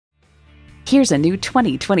Here's a new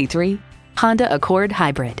 2023 Honda Accord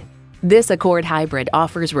Hybrid. This Accord Hybrid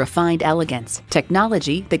offers refined elegance,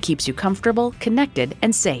 technology that keeps you comfortable, connected,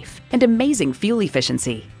 and safe, and amazing fuel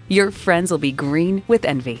efficiency. Your friends will be green with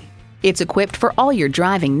envy. It's equipped for all your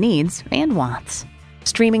driving needs and wants.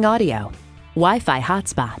 Streaming audio, Wi-Fi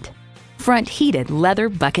hotspot, front heated leather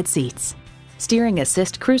bucket seats, steering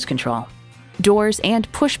assist cruise control, doors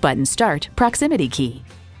and push-button start proximity key,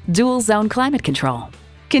 dual zone climate control,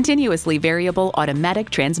 continuously variable automatic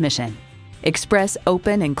transmission, express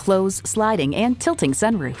open and close sliding and tilting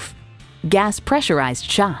sunroof, gas pressurized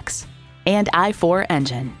shocks, and i4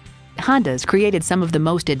 engine. Honda's created some of the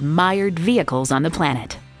most admired vehicles on the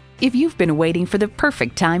planet. If you've been waiting for the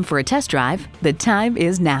perfect time for a test drive, the time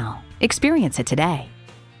is now. Experience it today.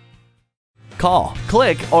 Call,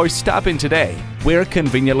 click, or stop in today. We're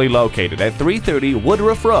conveniently located at 330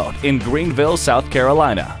 Woodruff Road in Greenville, South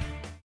Carolina.